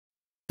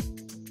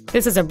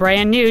This is a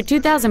brand new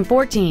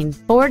 2014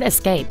 Ford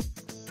Escape.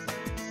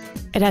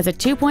 It has a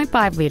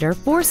 2.5-liter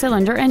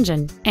four-cylinder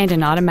engine and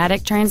an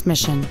automatic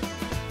transmission.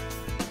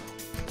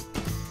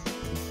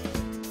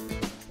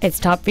 Its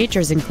top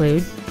features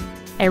include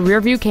a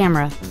rear-view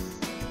camera,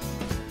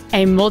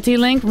 a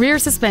multi-link rear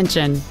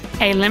suspension,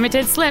 a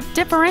limited-slip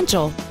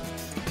differential,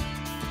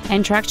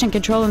 and traction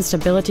control and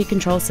stability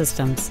control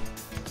systems.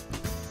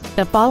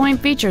 The following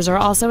features are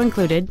also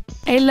included: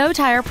 a low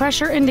tire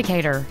pressure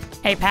indicator,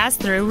 a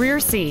pass-through rear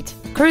seat,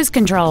 cruise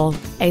control,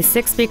 a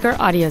 6-speaker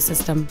audio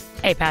system,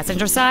 a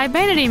passenger side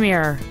vanity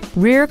mirror,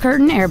 rear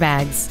curtain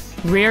airbags,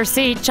 rear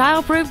seat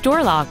child-proof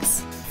door locks,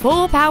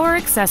 full power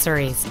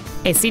accessories,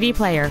 a CD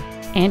player,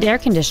 and air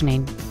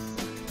conditioning.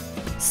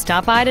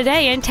 Stop by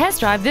today and test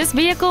drive this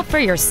vehicle for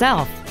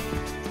yourself.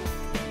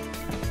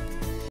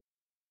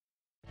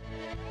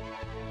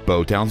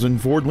 Bo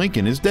Townsend Ford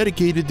Lincoln is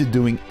dedicated to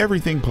doing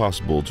everything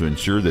possible to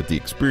ensure that the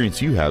experience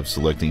you have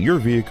selecting your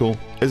vehicle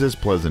is as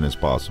pleasant as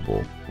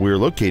possible. We are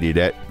located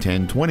at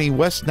 1020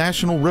 West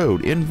National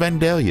Road in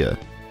Vandalia.